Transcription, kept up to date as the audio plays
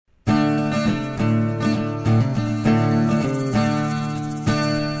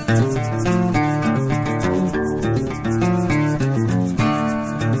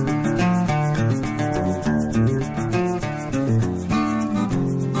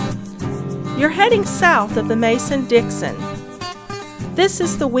You're heading south of the Mason-Dixon. This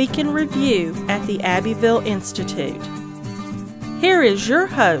is the Week in Review at the Abbeville Institute. Here is your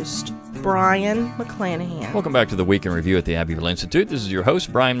host, Brian McClanahan. Welcome back to the Week in Review at the Abbeville Institute. This is your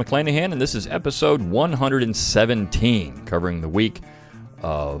host, Brian McClanahan, and this is episode 117, covering the week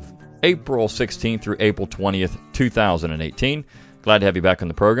of April 16th through April 20th, 2018. Glad to have you back on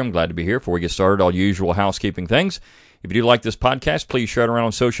the program. Glad to be here. Before we get started, all usual housekeeping things. If you do like this podcast, please share it around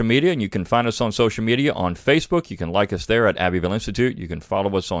on social media, and you can find us on social media on Facebook. You can like us there at Abbeville Institute. You can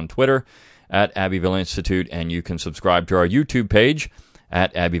follow us on Twitter at Abbeville Institute, and you can subscribe to our YouTube page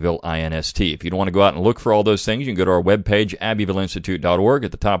at Abbeville INST. If you don't want to go out and look for all ththose things, you can go to our webpage, abbevilleinstitute.org.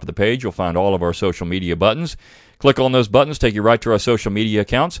 At the top of the page, you'll find all of our social media buttons. Click on those buttons, take you right to our social media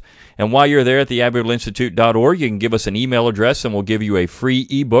accounts. And while you're there at the abbevilleinstitute.org, you can give us an email address, and we'll give you a free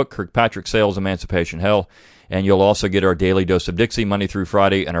ebook, Kirkpatrick Sale's Emancipation Hell. And you'll also get our Daily Dose of Dixie Monday through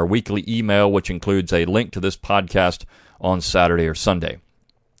Friday and our weekly email, which includes a link to this podcast on Saturday or Sunday.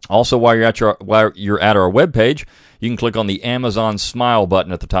 Also, while you're at our webpage, you can click on the Amazon Smile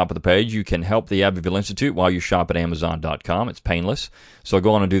button at the top of the page. You can help the Abbeville Institute while you shop at Amazon.com. It's painless. So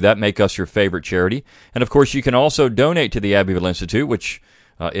go on and do that. Make us your favorite charity. And, of course, you can also donate to the Abbeville Institute, which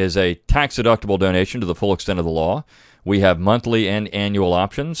is a tax-deductible donation to the full extent of the law. We have monthly and annual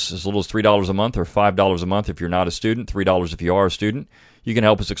options, as little as $3 a month or $5 a month if you're not a student, $3 if you are a student. You can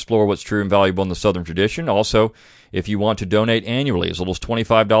help us explore what's true and valuable in the Southern tradition. Also, if you want to donate annually, as little as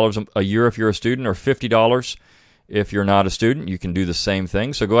 $25 a year if you're a student or $50 if you're not a student, you can do the same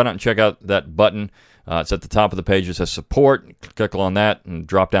thing. So go out and check out that button. It's at the top of the page. It says support. Click on that, and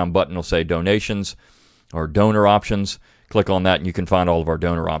drop-down button will say donations or donor options. Click on that, and you can find all of our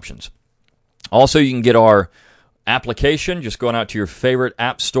donor options. Also, you can get our application, just going out to your favorite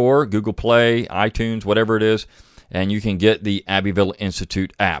app store, Google Play, iTunes, whatever it is, and you can get the Abbeville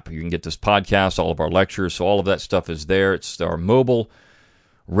Institute app. You can get this podcast, all of our lectures, so all of that stuff is there. It's our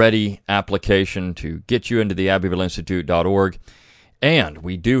mobile-ready application to get you into the abbevilleinstitute.org. And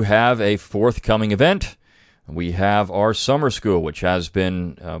we do have a forthcoming event. We have our summer school, which has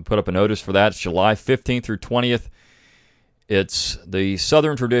been put up a notice for that. It's July 15th through 20th. It's the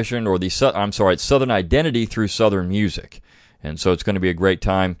Southern tradition, it's Southern identity through Southern music. And so it's going to be a great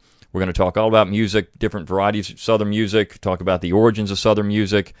time. We're going to talk all about music, different varieties of Southern music, talk about the origins of Southern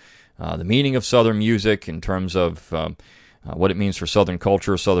music, the meaning of Southern music in terms of what it means for Southern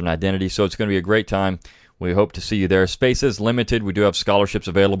culture, Southern identity. So it's going to be a great time. We hope to see you there. Space is limited. We do have scholarships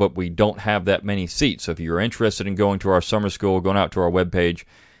available, but we don't have that many seats. So if you're interested in going to our summer school, going out to our webpage,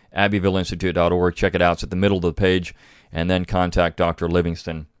 abbevilleinstitute.org, check it out. It's at the middle of the page. And then contact Dr.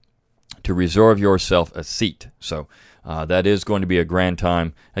 Livingston to reserve yourself a seat. So that is going to be a grand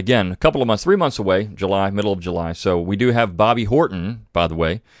time. Again, a couple of months, 3 months away, middle of July. So we do have Bobby Horton, by the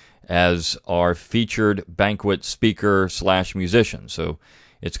way, as our featured banquet speaker / musician. So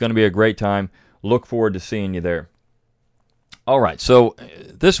it's going to be a great time. Look forward to seeing you there. All right, so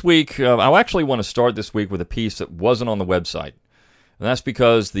this week, I actually want to start this week with a piece that wasn't on the website. And that's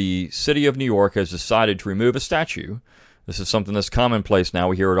because the city of New York has decided to remove a statue. This is something that's commonplace now.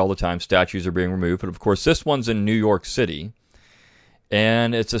 We hear it all the time. Statues are being removed. But, of course, this one's in New York City.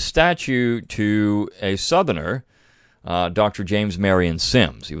 And it's a statue to a Southerner, Dr. James Marion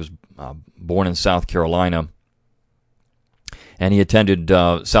Sims. He was born in South Carolina. And he attended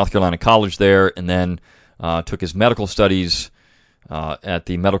South Carolina College there and then took his medical studies at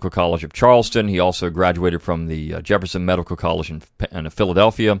the Medical College of Charleston. He also graduated from the Jefferson Medical College in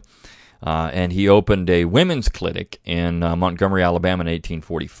Philadelphia. And he opened a women's clinic in Montgomery, Alabama in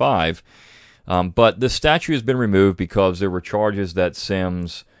 1845. But this statue has been removed because there were charges that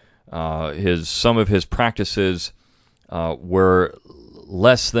Sims, some of his practices were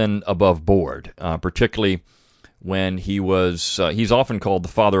less than above board, particularly when he's often called the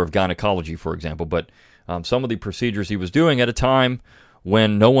father of gynecology, for example, but some of the procedures he was doing at a time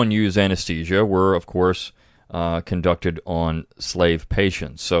when no one used anesthesia were, of course, conducted on slave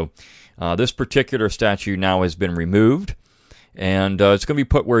patients. So this particular statue now has been removed, and it's going to be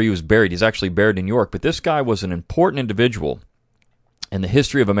put where he was buried. He's actually buried in New York, but this guy was an important individual in the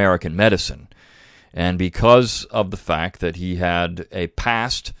history of American medicine. And because of the fact that he had a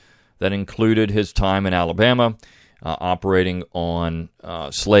past that included his time in Alabama, operating on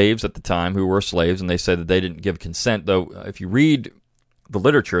slaves at the time who were slaves, and they said that they didn't give consent, though if you read the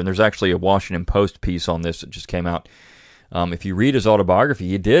literature, and there's actually a Washington Post piece on this that just came out, if you read his autobiography,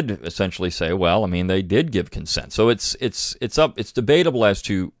 he did essentially say, well, I mean, they did give consent. So it's debatable as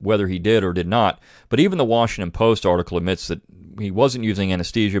to whether he did or did not, but even the Washington Post article admits that he wasn't using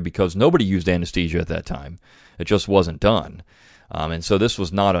anesthesia because nobody used anesthesia at that time. It just wasn't done. And so this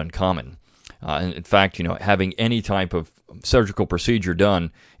was not uncommon. And in fact, having any type of surgical procedure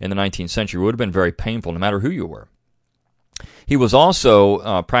done in the 19th century would have been very painful, no matter who you were. He was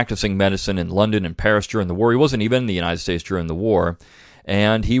also practicing medicine in London and Paris during the war. He wasn't even in the United States during the war.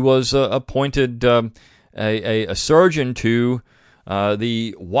 And he was appointed a surgeon to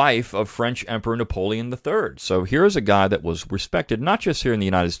the wife of French Emperor Napoleon III. So here's a guy that was respected not just here in the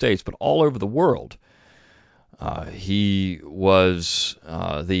United States, but all over the world. He was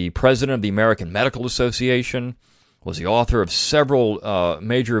the president of the American Medical Association, was the author of several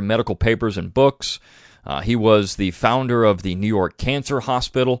major medical papers and books. He was the founder of the New York Cancer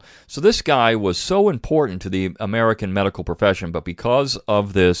Hospital. So this guy was so important to the American medical profession, but because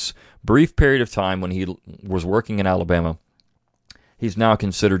of this brief period of time when he was working in Alabama, he's now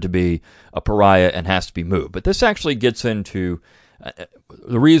considered to be a pariah and has to be moved. But this actually gets into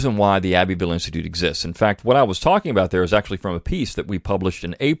the reason why the Abbeville Institute exists. In fact, what I was talking about there is actually from a piece that we published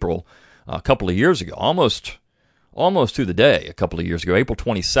in April a couple of years ago, almost to the day a couple of years ago, April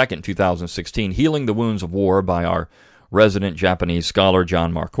 22nd, 2016, Healing the Wounds of War by our resident Japanese scholar,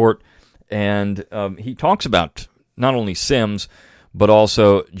 John Marquardt. And he talks about not only Sims, but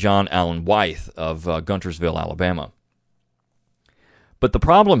also John Allen Wythe of Guntersville, Alabama. But the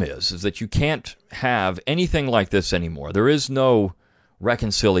problem is that you can't have anything like this anymore. There is no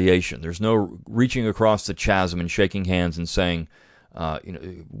reconciliation. There's no reaching across the chasm and shaking hands and saying,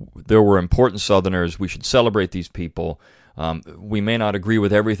 there were important Southerners. We should celebrate these people. We may not agree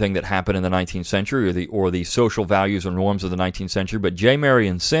with everything that happened in the 19th century or the social values or norms of the 19th century, but J.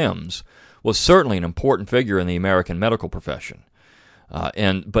 Marion Sims was certainly an important figure in the American medical profession.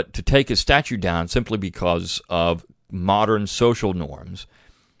 But to take his statue down simply because of modern social norms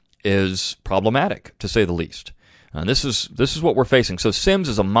is problematic, to say the least. And this is what we're facing. So Sims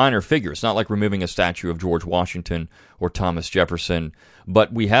is a minor figure. It's not like removing a statue of George Washington or Thomas Jefferson,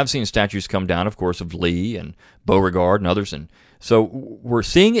 but we have seen statues come down, of course, of Lee and Beauregard and others. And so we're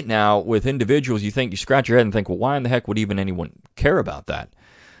seeing it now with individuals. You scratch your head and think, well, why in the heck would even anyone care about that?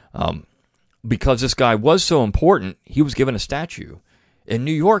 Because this guy was so important, he was given a statue in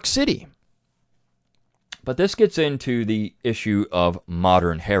New York City. But this gets into the issue of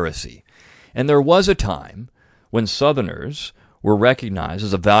modern heresy. And there was a time when Southerners were recognized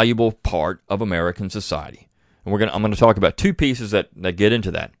as a valuable part of American society. And I'm going to talk about two pieces that get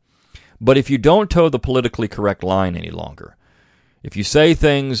into that. But if you don't toe the politically correct line any longer, if you say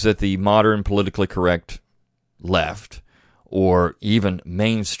things that the modern politically correct left or even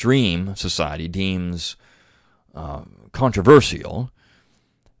mainstream society deems controversial,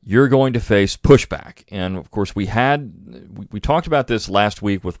 you're going to face pushback. And of course, we talked about this last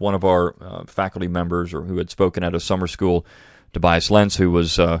week with one of our faculty members who had spoken at a summer school, Tobias Lentz, who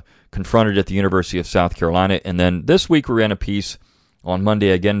was confronted at the University of South Carolina. And then this week we ran a piece on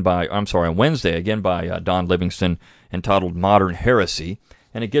Wednesday again by Don Livingston entitled Modern Heresy.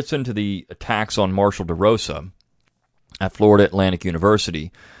 And it gets into the attacks on Marshall DeRosa at Florida Atlantic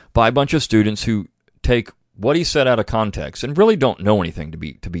University by a bunch of students who take what he said out of context and really don't know anything,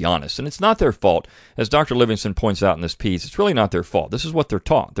 to be honest. And it's not their fault. As Dr. Livingston points out in this piece, it's really not their fault. This is what they're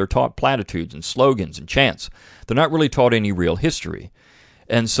taught. They're taught platitudes and slogans and chants. They're not really taught any real history.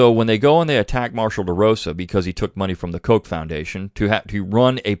 And so when they go and they attack Marshall DeRosa because he took money from the Koch Foundation to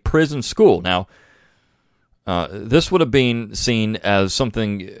run a prison school. Now, this would have been seen as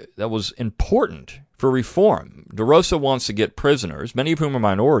something that was important for reform. DeRosa wants to get prisoners, many of whom are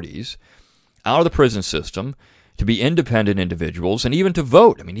minorities, out of the prison system, to be independent individuals, and even to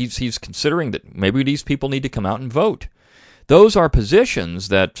vote. I mean, he's considering that maybe these people need to come out and vote. Those are positions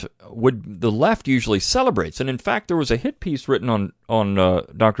that the left usually celebrates. And in fact, there was a hit piece written on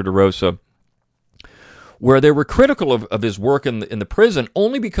Dr. DeRosa where they were critical of his work in the prison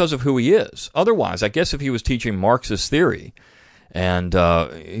only because of who he is. Otherwise, I guess if he was teaching Marxist theory and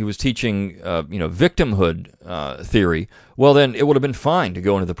he was teaching victimhood theory, well, then it would have been fine to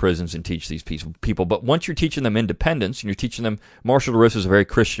go into the prisons and teach these people. But once you're teaching them independence and you're teaching them, Marshall DeRosa is a very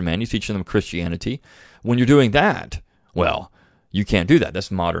Christian man, you're teaching them Christianity. When you're doing that, well, you can't do that.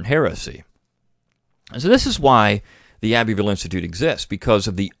 That's modern heresy. And so this is why the Abbeville Institute exists, because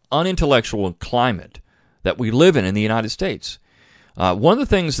of the unintellectual climate that we live in the United States. One of the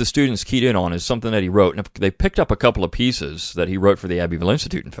things the students keyed in on is something that he wrote, and they picked up a couple of pieces that he wrote for the Abbeville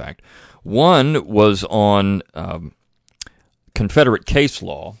Institute, in fact. One was on Confederate case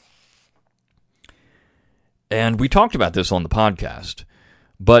law, and we talked about this on the podcast.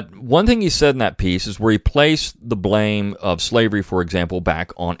 But one thing he said in that piece is where he placed the blame of slavery, for example,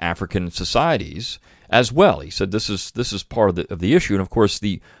 back on African societies as well. He said this is part of the issue, and of course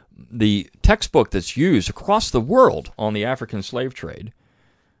the textbook that's used across the world on the African slave trade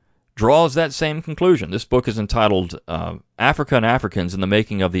draws that same conclusion. This book is entitled Africa and Africans in the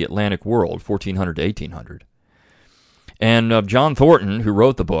Making of the Atlantic World, 1400 to 1800. And John Thornton, who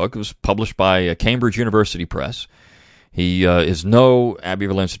wrote the book, was published by Cambridge University Press. He is no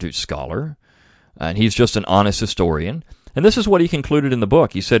Abbeville Institute scholar, and he's just an honest historian. And this is what he concluded in the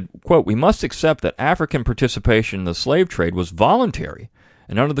book. He said, quote, "We must accept that African participation in the slave trade was voluntary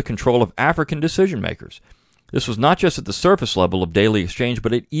and under the control of African decision makers. This was not just at the surface level of daily exchange,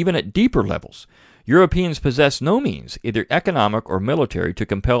 but even at deeper levels. Europeans possessed no means, either economic or military, to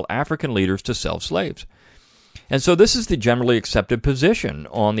compel African leaders to sell slaves." And so this is the generally accepted position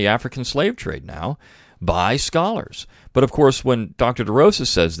on the African slave trade now by scholars. But of course, when Dr. DeRosa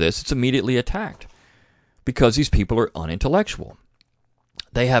says this, it's immediately attacked because these people are unintellectual.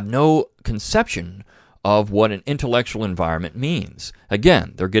 They have no conception of what an intellectual environment means.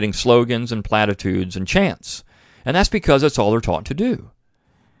 Again, they're getting slogans and platitudes and chants, and that's because that's all they're taught to do.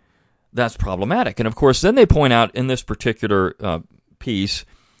 That's problematic. And of course, then they point out in this particular piece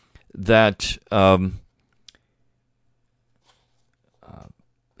that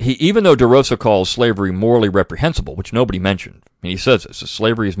even though DeRosa calls slavery morally reprehensible, which nobody mentioned, and he says this,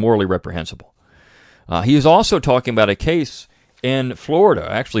 slavery is morally reprehensible, he is also talking about a case in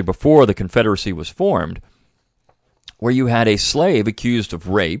Florida, actually before the Confederacy was formed, where you had a slave accused of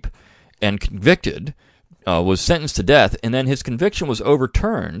rape and convicted, was sentenced to death, and then his conviction was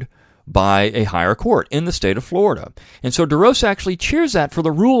overturned by a higher court in the state of Florida. And so DeRosa actually cheers that for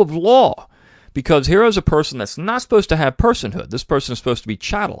the rule of law, because here is a person that's not supposed to have personhood. This person is supposed to be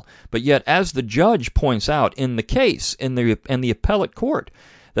chattel. But yet, as the judge points out in the case, in the appellate court,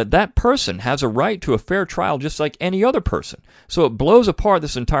 that person has a right to a fair trial just like any other person. So it blows apart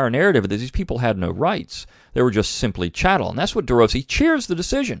this entire narrative that these people had no rights. They were just simply chattel. And that's what DeRosa cheers the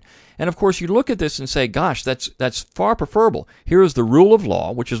decision. And of course, you look at this and say, gosh, that's far preferable. Here is the rule of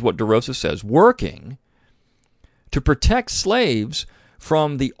law, which is what DeRosa says, working to protect slaves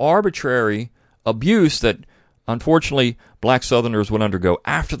from the arbitrary abuse that, unfortunately, black Southerners would undergo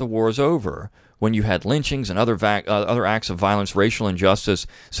after the war is over, when you had lynchings and other acts of violence, racial injustice.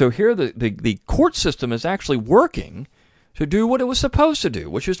 So here the court system is actually working to do what it was supposed to do,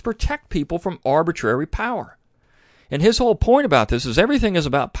 which is protect people from arbitrary power. And his whole point about this is everything is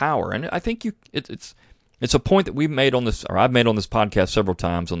about power. And I think it's a point that we've made on this, or I've made on this podcast several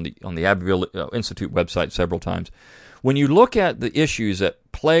times, on the Abbeville Institute website several times. When you look at the issues that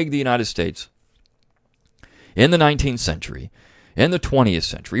plague the United States in the 19th century, in the 20th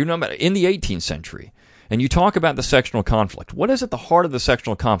century, in the 18th century, and you talk about the sectional conflict, what is at the heart of the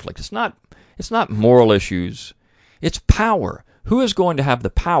sectional conflict? It's not moral issues. It's power. Who is going to have the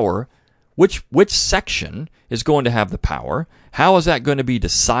power? Which section is going to have the power? How is that going to be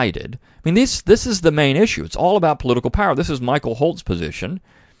decided? I mean, this is the main issue. It's all about political power. This is Michael Holt's position.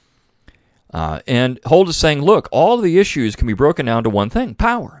 And Holt is saying, look, all of the issues can be broken down to one thing,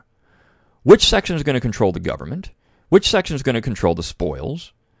 power. Which section is going to control the government? Which section is going to control the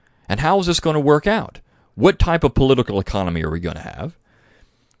spoils? And how is this going to work out? What type of political economy are we going to have?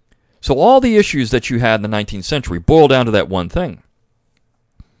 So all the issues that you had in the 19th century boil down to that one thing.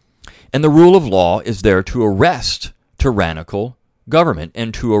 And the rule of law is there to arrest tyrannical government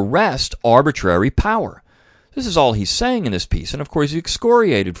and to arrest arbitrary power. This is all he's saying in this piece, and of course he's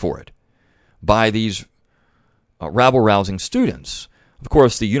excoriated for it by these rabble-rousing students. Of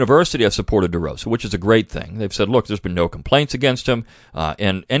course, the university has supported DeRosa, which is a great thing. They've said, look, there's been no complaints against him,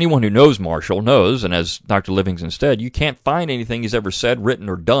 and anyone who knows Marshall knows, and as Dr. Livingston said, you can't find anything he's ever said, written,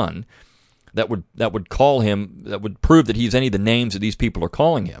 or done that would call him, that would prove that he's any of the names that these people are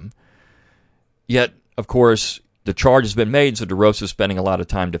calling him. Yet, of course, the charge has been made, so DeRosa is spending a lot of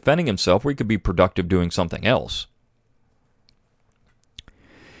time defending himself, where he could be productive doing something else.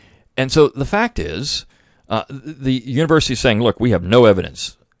 And so the fact is, the university is saying, look, we have no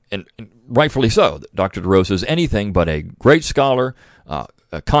evidence, and rightfully so, that Dr. DeRosa is anything but a great scholar,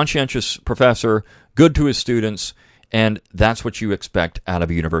 a conscientious professor, good to his students, and that's what you expect out of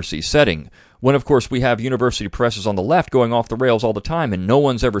a university setting. When, of course, we have university presses on the left going off the rails all the time, and no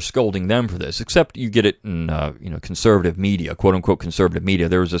one's ever scolding them for this, except you get it in conservative media, quote-unquote conservative media.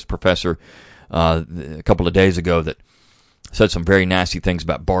 There was this professor a couple of days ago that said some very nasty things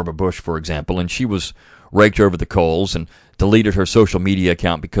about Barbara Bush, for example, and she was raked over the coals and deleted her social media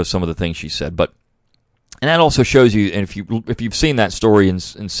account because some of the things she said. And that also shows you, and if you've seen that story and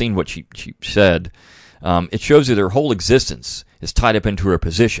seen what she said, it shows you that her whole existence is tied up into her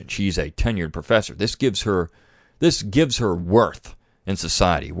position. She's a tenured professor. This gives her worth in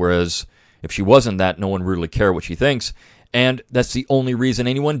society, whereas if she wasn't that, no one really cared what she thinks, and that's the only reason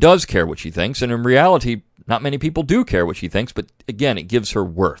anyone does care what she thinks, and in reality, not many people do care what she thinks, but again, it gives her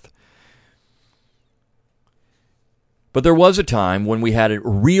worth. But there was a time when we had a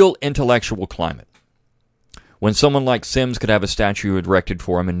real intellectual climate, when someone like Sims could have a statue erected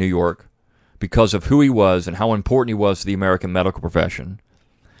for him in New York because of who he was and how important he was to the American medical profession,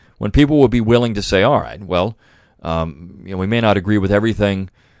 when people would be willing to say, all right, well, we may not agree with everything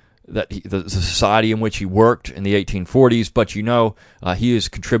that the society in which he worked in the 1840s, but he has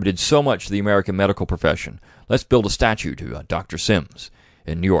contributed so much to the American medical profession. Let's build a statue to Dr. Sims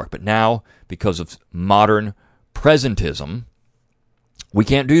in New York. But now, because of modern presentism, we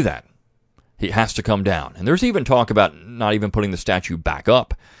can't do that. He has to come down. And there's even talk about not even putting the statue back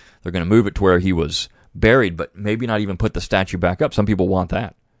up. They're going to move it to where he was buried, but maybe not even put the statue back up. Some people want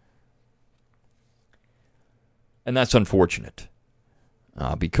that. And that's unfortunate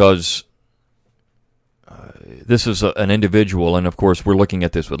because this is an individual, and of course we're looking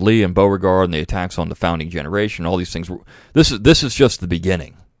at this with Lee and Beauregard and the attacks on the founding generation, all these things. This is just the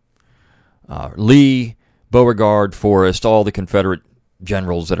beginning. Lee, Beauregard, Forrest, all the Confederate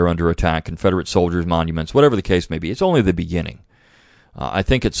generals that are under attack, Confederate soldiers, monuments, whatever the case may be, it's only the beginning. I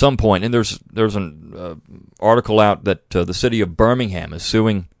think at some point, and there's an article out that the city of Birmingham is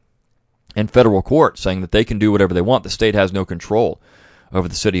suing in federal court, saying that they can do whatever they want. The state has no control over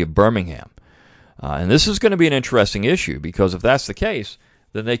the city of Birmingham. And this is going to be an interesting issue, because if that's the case,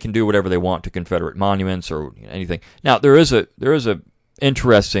 then they can do whatever they want to Confederate monuments or anything. Now, there is a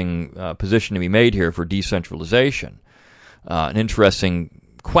interesting position to be made here for decentralization, an interesting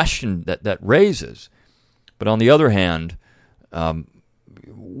question that raises. But on the other hand,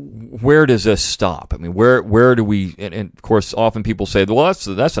 where does this stop? I mean, where do we? And of course, often people say, "Well,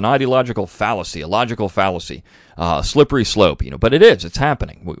 that's an ideological fallacy, a logical fallacy, a slippery slope." But it is. It's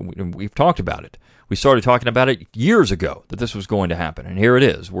happening. We've talked about it. We started talking about it years ago that this was going to happen, and here it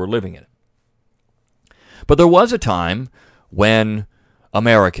is. We're living it. But there was a time when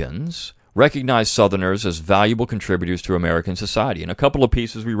Americans recognized Southerners as valuable contributors to American society, and a couple of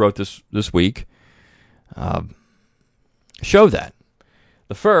pieces we wrote this week show that.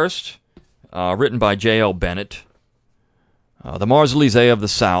 The first, written by J.L. Bennett, the Mars-Élysées of the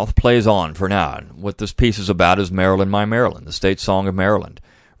South plays on for now. What this piece is about is Maryland, My Maryland, the state song of Maryland,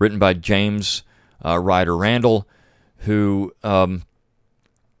 written by James Ryder Randall, who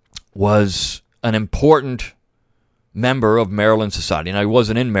was an important member of Maryland society. Now, he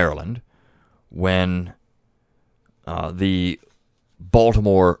wasn't in Maryland when the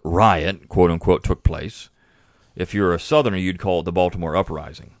Baltimore riot, quote-unquote, took place. If you're a Southerner, you'd call it the Baltimore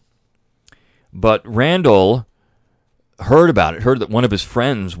Uprising. But Randall heard about it, heard that one of his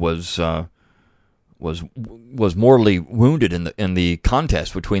friends was mortally wounded in the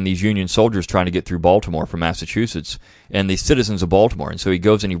contest between these Union soldiers trying to get through Baltimore from Massachusetts and the citizens of Baltimore. And so he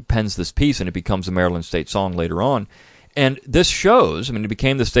goes and he pens this piece, and it becomes the Maryland state song later on. And this shows, it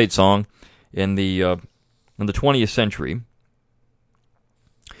became the state song in the 20th century.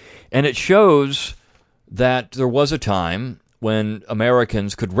 And it shows that there was a time when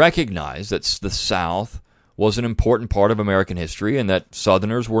Americans could recognize that the South was an important part of American history and that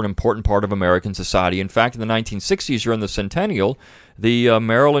Southerners were an important part of American society. In fact, in the 1960s, during the centennial, the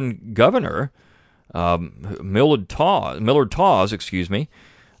Maryland governor, Millard Tawes,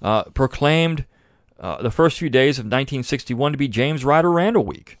 proclaimed the first few days of 1961 to be James Ryder Randall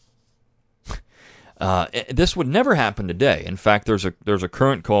Week. This would never happen today. In fact, there's a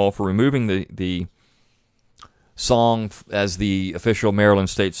current call for removing the song as the official Maryland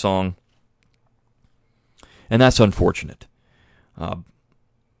state song, and that's unfortunate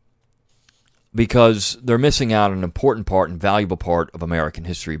because they're missing out on an important part and valuable part of American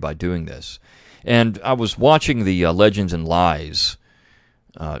history by doing this. And I was watching the Legends and Lies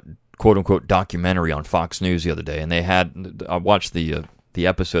quote-unquote documentary on Fox News the other day, and I watched the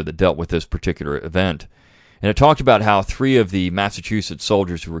episode that dealt with this particular event, and it talked about how 3 of the Massachusetts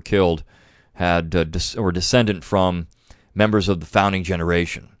soldiers who were killed were descendant from members of the founding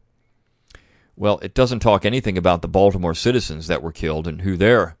generation. Well, it doesn't talk anything about the Baltimore citizens that were killed and who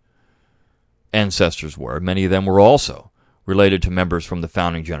their ancestors were. Many of them were also related to members from the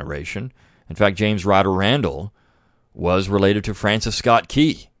founding generation. In fact, James Ryder Randall was related to Francis Scott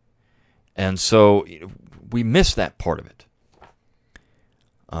Key. And so we miss that part of it.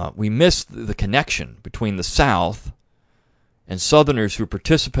 We miss the connection between the South and Southerners who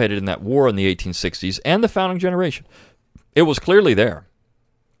participated in that war in the 1860s and the founding generation. It was clearly there.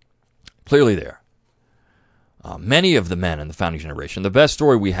 Clearly there. Many of the men in the founding generation, the best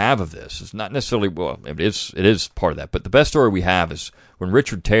story we have of this is not necessarily, well, it is part of that, but the best story we have is when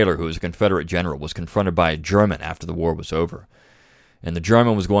Richard Taylor, who was a Confederate general, was confronted by a German after the war was over. And the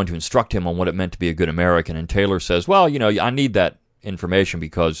German was going to instruct him on what it meant to be a good American, and Taylor says, well, I need that information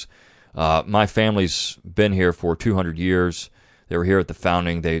because My family's been here for 200 years. They were here at the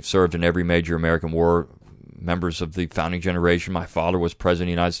founding. They served in every major American war, members of the founding generation. My father was president of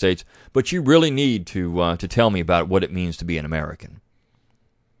the United States. But you really need to tell me about what it means to be an American.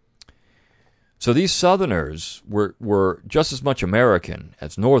 So these Southerners were just as much American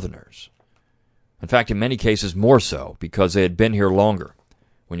as Northerners. In fact, in many cases more so, because they had been here longer.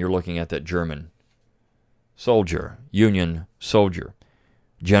 When you're looking at that German soldier, Union soldier,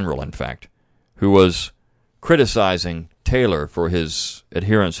 general in fact, who was criticizing Taylor for his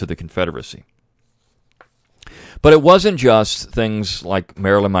adherence to the Confederacy. But it wasn't just things like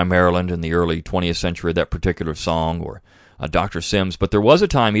Maryland, My Maryland in the early 20th century, that particular song, or Dr. Sims, but there was a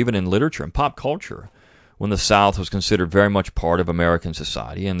time even in literature and pop culture when the South was considered very much part of American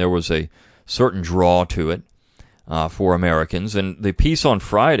society, and there was a certain draw to it for Americans. And the piece on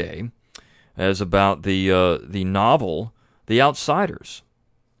Friday is about the novel The Outsiders.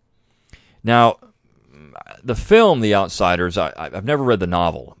 Now, the film The Outsiders, I've never read the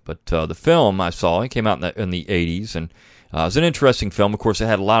novel, but the film I saw, it came out in the 80s, and it was an interesting film. Of course, it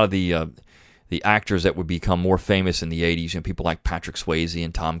had a lot of the actors that would become more famous in the 80s, people like Patrick Swayze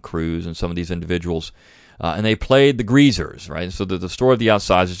and Tom Cruise and some of these individuals. And they played the Greasers, right? So the story of The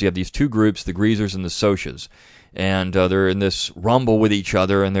Outsiders, you have these two groups, the Greasers and the Socias. And they're in this rumble with each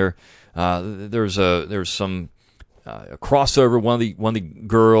other, and there's some crossover. One of the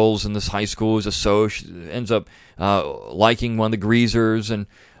girls in this high school is a Soch, ends up liking one of the Greasers, and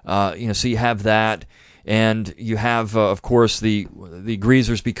so you have that. And you have, of course, the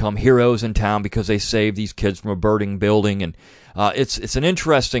Greasers become heroes in town because they save these kids from a burning building, and it's an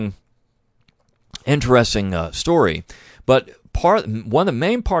interesting story. But one of the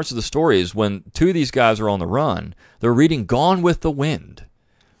main parts of the story is when two of these guys are on the run, they're reading Gone with the Wind.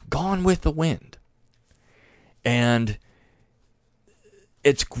 Gone with the Wind. And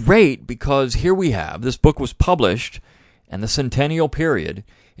it's great because here we have, this book was published in the centennial period,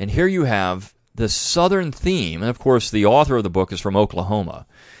 and here you have the Southern theme, and of course the author of the book is from Oklahoma.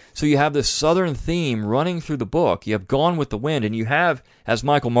 So you have this Southern theme running through the book. You have Gone with the Wind, and you have, as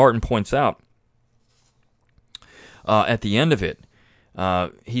Michael Martin points out at the end of it,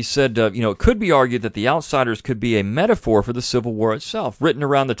 he said, it could be argued that The Outsiders could be a metaphor for the Civil War itself. Written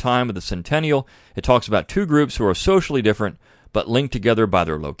around the time of the centennial, it talks about two groups who are socially different but linked together by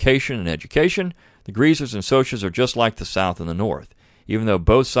their location and education. The Greasers and Socias are just like the South and the North. Even though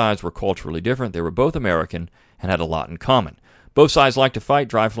both sides were culturally different, they were both American and had a lot in common. Both sides liked to fight,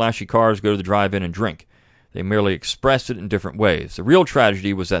 drive flashy cars, go to the drive-in, and drink. They merely expressed it in different ways. The real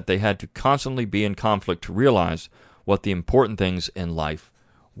tragedy was that they had to constantly be in conflict to realize what the important things in life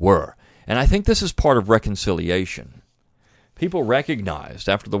were. And I think this is part of reconciliation. People recognized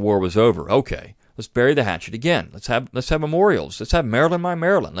after the war was over, okay, let's bury the hatchet again. Let's have memorials. Let's have Maryland, My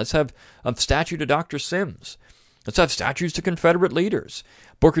Maryland. Let's have a statue to Dr. Sims. Let's have statues to Confederate leaders.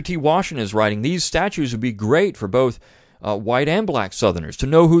 Booker T. Washington is writing, these statues would be great for both white and black Southerners to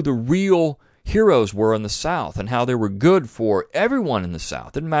know who the real heroes were in the South and how they were good for everyone in the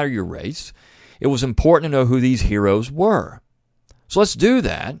South. Didn't matter your race. It was important to know who these heroes were. So let's do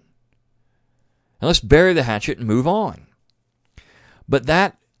that, and let's bury the hatchet and move on. But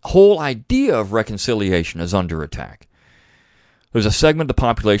that whole idea of reconciliation is under attack. There's a segment of the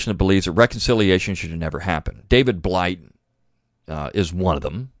population that believes that reconciliation should never happen. David Blight is one of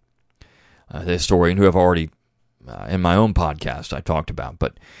them, the historian who I've already, in my own podcast, I talked about.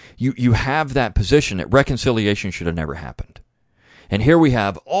 But you have that position that reconciliation should have never happened. And here we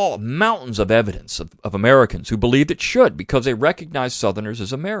have all mountains of evidence of Americans who believed it should because they recognized Southerners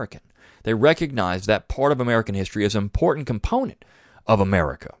as American. They recognized that part of American history as an important component of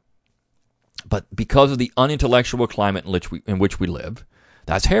America. But because of the unintellectual climate in which we live,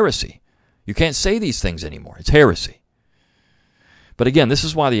 that's heresy. You can't say these things anymore. It's heresy. But again, this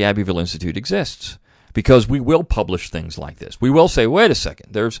is why the Abbeville Institute exists, because we will publish things like this. We will say, wait a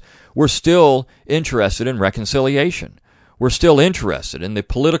second, we're still interested in reconciliation. We're still interested in the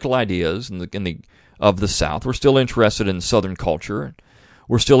political ideas of the South. We're still interested in Southern culture.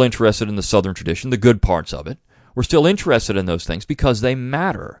 We're still interested in the Southern tradition, the good parts of it. We're still interested in those things because they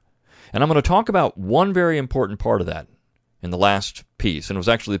matter. And I'm going to talk about one very important part of that in the last piece. And it was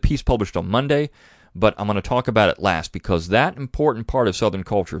actually the piece published on Monday, but I'm going to talk about it last because that important part of Southern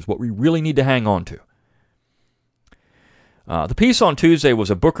culture is what we really need to hang on to. The piece on Tuesday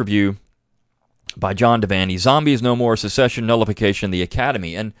was a book review by John Devaney, Zombies No More, Secession, Nullification, the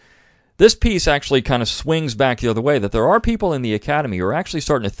Academy. And this piece actually kind of swings back the other way, that there are people in the Academy who are actually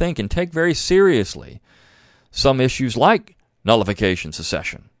starting to think and take very seriously some issues like nullification,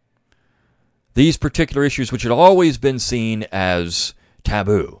 secession. These particular issues which had always been seen as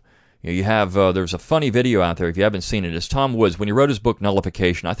taboo. You have there's a funny video out there if you haven't seen it. It's Tom Woods when he wrote his book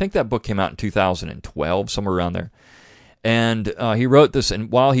Nullification. I think that book came out in 2012, somewhere around there. And he wrote this,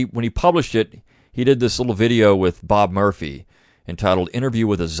 and when he published it, he did this little video with Bob Murphy entitled "Interview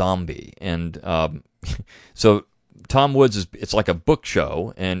with a Zombie." And so Tom Woods it's like a book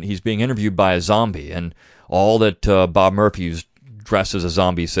show, and he's being interviewed by a zombie, and all that Bob Murphy, who's dressed as a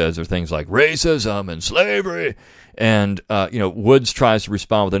zombie, says are things like racism and slavery. And, Woods tries to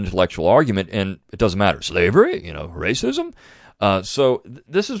respond with an intellectual argument, and it doesn't matter. Slavery, racism. So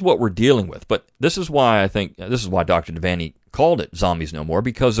this is what we're dealing with. But this is why Dr. Devaney called it Zombies No More,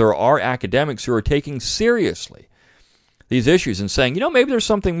 because there are academics who are taking seriously these issues and saying, maybe there's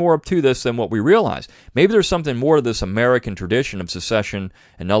something more up to this than what we realize. Maybe there's something more to this American tradition of secession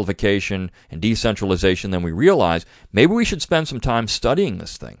and nullification and decentralization than we realize. Maybe we should spend some time studying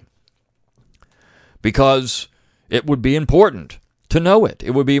this thing, because it would be important to know it.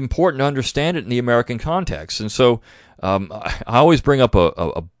 It would be important to understand it in the American context. And so I always bring up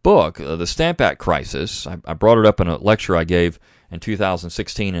a book, The Stamp Act Crisis. I brought it up in a lecture I gave in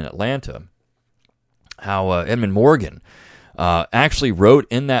 2016 in Atlanta, how Edmund Morgan actually wrote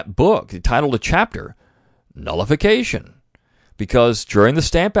in that book, he titled a chapter, Nullification. Because during the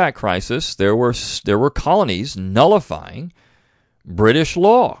Stamp Act Crisis, there were colonies nullifying British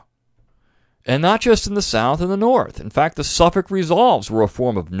law. And not just in the South and the North. In fact, the Suffolk Resolves were a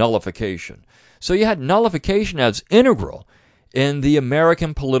form of nullification. So you had nullification as integral in the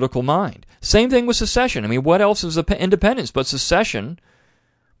American political mind. Same thing with secession. I mean, what else is independence but secession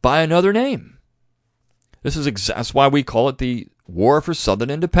by another name? That's why we call it the War for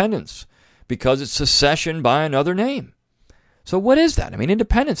Southern Independence, because it's secession by another name. So what is that? I mean,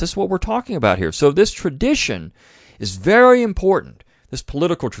 independence, that's what we're talking about here. So this tradition is very important. This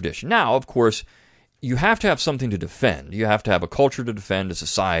political tradition. Now, of course, you have to have something to defend. You have to have a culture to defend, a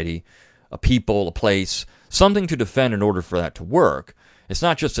society, a people, a place, something to defend in order for that to work. It's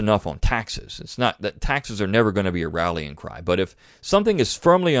not just enough on taxes. It's not that taxes are never going to be a rallying cry. But if something is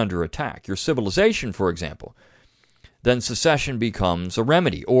firmly under attack, your civilization, for example, then secession becomes a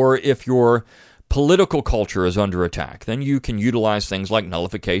remedy. Or if your political culture is under attack, then you can utilize things like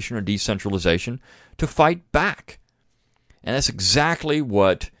nullification or decentralization to fight back. And that's exactly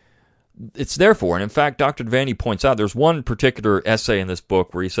what it's there for. And in fact, Dr. Devaney points out there's one particular essay in this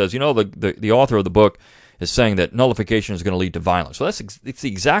book where he says, the author of the book is saying that nullification is going to lead to violence. So it's the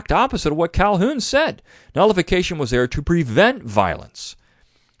exact opposite of what Calhoun said. Nullification was there to prevent violence,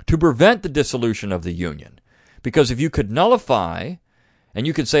 to prevent the dissolution of the Union. Because if you could nullify, and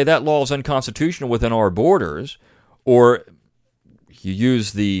you could say that law is unconstitutional within our borders, or you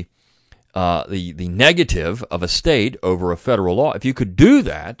use the negative of a state over a federal law, if you could do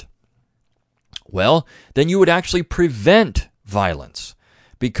that, well, then you would actually prevent violence,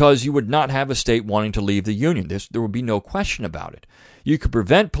 because you would not have a state wanting to leave the Union. There would be no question about it. You could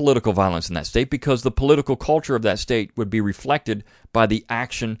prevent political violence in that state because the political culture of that state would be reflected by the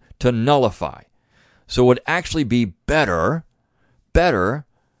action to nullify. So it would actually be better,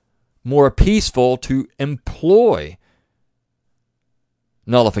 more peaceful to employ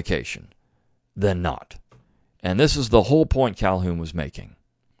nullification than not. And this is the whole point Calhoun was making.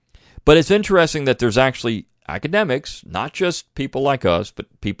 But it's interesting that there's actually academics, not just people like us, but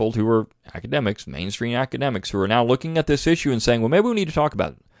people who are academics, mainstream academics, who are now looking at this issue and saying, well, maybe we need to talk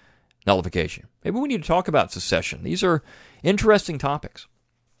about nullification. Maybe we need to talk about secession. These are interesting topics.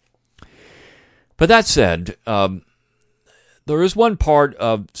 But that said, there is one part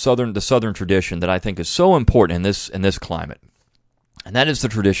of the Southern tradition that I think is so important in this climate, and that is the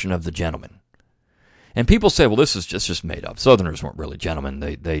tradition of the gentleman. And people say, well, this is just made up. Southerners weren't really gentlemen.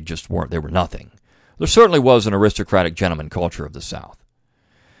 They just weren't. They were nothing. There certainly was an aristocratic gentleman culture of the South.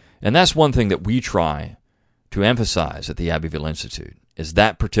 And that's one thing that we try to emphasize at the Abbeville Institute, is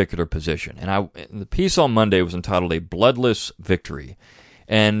that particular position. And the piece on Monday was entitled A Bloodless Victory.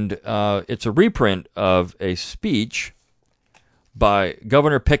 And it's a reprint of a speech by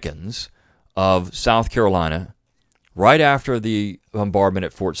Governor Pickens of South Carolina right after the bombardment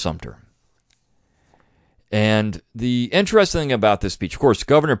at Fort Sumter. And the interesting thing about this speech, of course,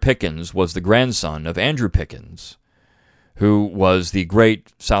 Governor Pickens was the grandson of Andrew Pickens, who was the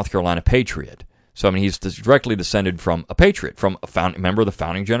great South Carolina patriot. So, I mean, he's directly descended from a patriot, from a member of the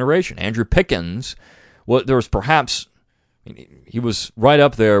founding generation. Andrew Pickens, there was perhaps, he was right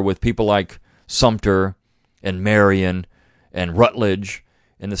up there with people like Sumter and Marion and Rutledge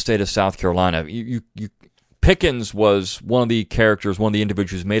in the state of South Carolina. Pickens was one of the characters, one of the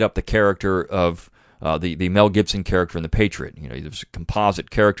individuals who made up the character of the Mel Gibson character in The Patriot. There was a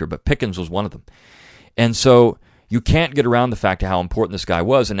composite character, but Pickens was one of them. And so You can't get around the fact of how important this guy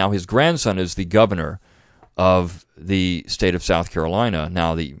was, and now his grandson is the governor of the state of South Carolina,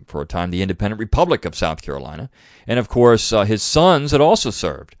 now for a time the Independent Republic of South Carolina. And of course, his sons had also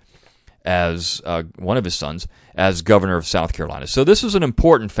served as, one of his sons, as governor of South Carolina. So this is an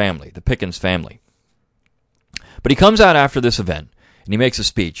important family, the Pickens family. But he comes out after this event, and he makes a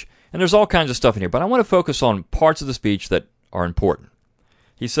speech. And there's all kinds of stuff in here, but I want to focus on parts of the speech that are important.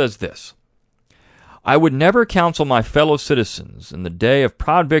 He says this: I would never counsel my fellow citizens in the day of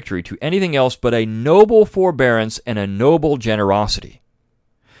proud victory to anything else but a noble forbearance and a noble generosity.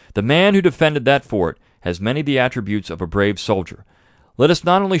 The man who defended that fort has many of the attributes of a brave soldier. Let us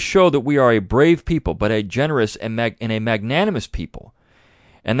not only show that we are a brave people, but a generous and a magnanimous people,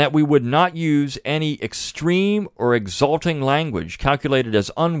 and that we would not use any extreme or exalting language calculated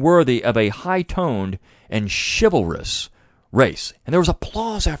as unworthy of a high-toned and chivalrous race. And there was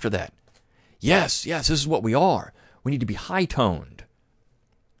applause after that. Yes, this is what we are. We need to be high-toned.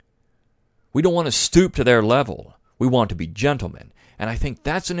 We don't want to stoop to their level. We want to be gentlemen. And I think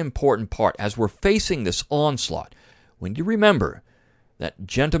that's an important part. As we're facing this onslaught, we need to remember that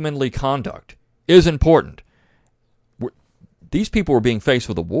gentlemanly conduct is important. These people were being faced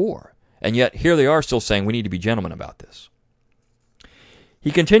with a war, and yet here they are still saying we need to be gentlemen about this.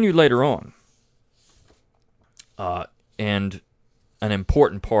 He continued later on, and an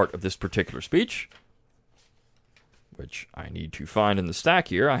important part of this particular speech, which I need to find in the stack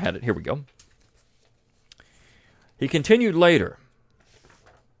here. I had it. Here we go. He continued later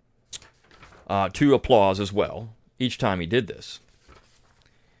to applause as well, each time he did this.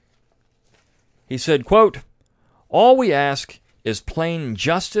 He said, quote, all we ask is plain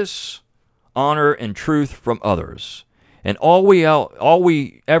justice, honor, and truth from others. And all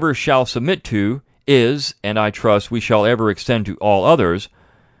we ever shall submit to is, and I trust we shall ever extend to all others,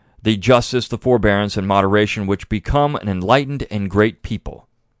 the justice, the forbearance, and moderation which become an enlightened and great people.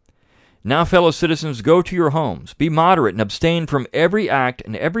 Now, fellow citizens, go to your homes. Be moderate and abstain from every act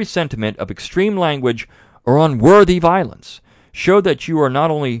and every sentiment of extreme language or unworthy violence. Show that you are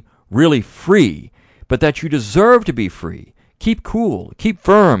not only really free, but that you deserve to be free. Keep cool, keep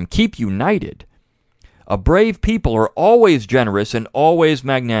firm, keep united. A brave people are always generous and always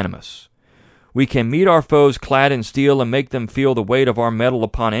magnanimous. We can meet our foes clad in steel and make them feel the weight of our metal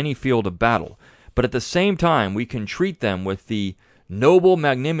upon any field of battle, but at the same time we can treat them with the noble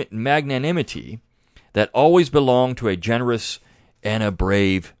magnanimity that always belonged to a generous and a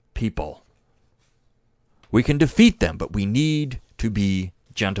brave people. We can defeat them, but we need to be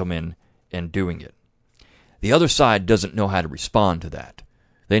gentlemen in doing it. The other side doesn't know how to respond to that.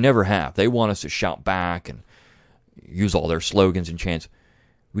 They never have. They want us to shout back and use all their slogans and chants.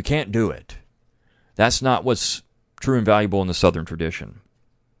 We can't do it. That's not what's true and valuable in the Southern tradition.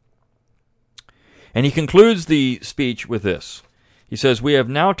 And he concludes the speech with this. He says, we have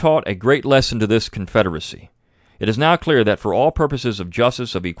now taught a great lesson to this Confederacy. It is now clear that for all purposes of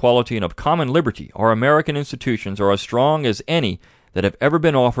justice, of equality, and of common liberty, our American institutions are as strong as any that have ever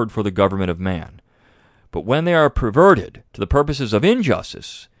been offered for the government of man. But when they are perverted to the purposes of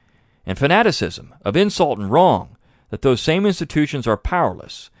injustice and fanaticism, of insult and wrong, that those same institutions are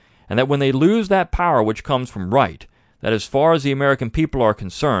powerless, and that when they lose that power which comes from right, that as far as the American people are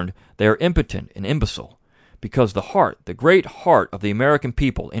concerned, they are impotent and imbecile, because the heart, the great heart of the American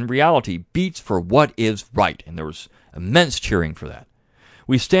people, in reality beats for what is right, and there was immense cheering for that.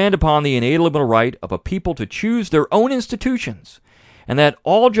 We stand upon the inalienable right of a people to choose their own institutions, and that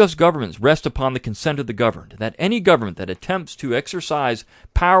all just governments rest upon the consent of the governed, that any government that attempts to exercise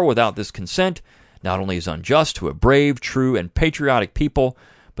power without this consent not only is unjust to a brave, true, and patriotic people,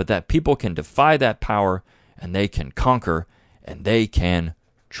 but that people can defy that power, and they can conquer, and they can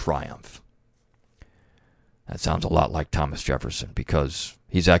triumph. That sounds a lot like Thomas Jefferson, because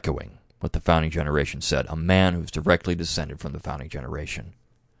he's echoing what the founding generation said, a man who's directly descended from the founding generation.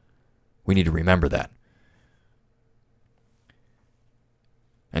 We need to remember that.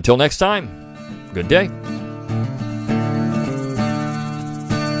 Until next time, good day.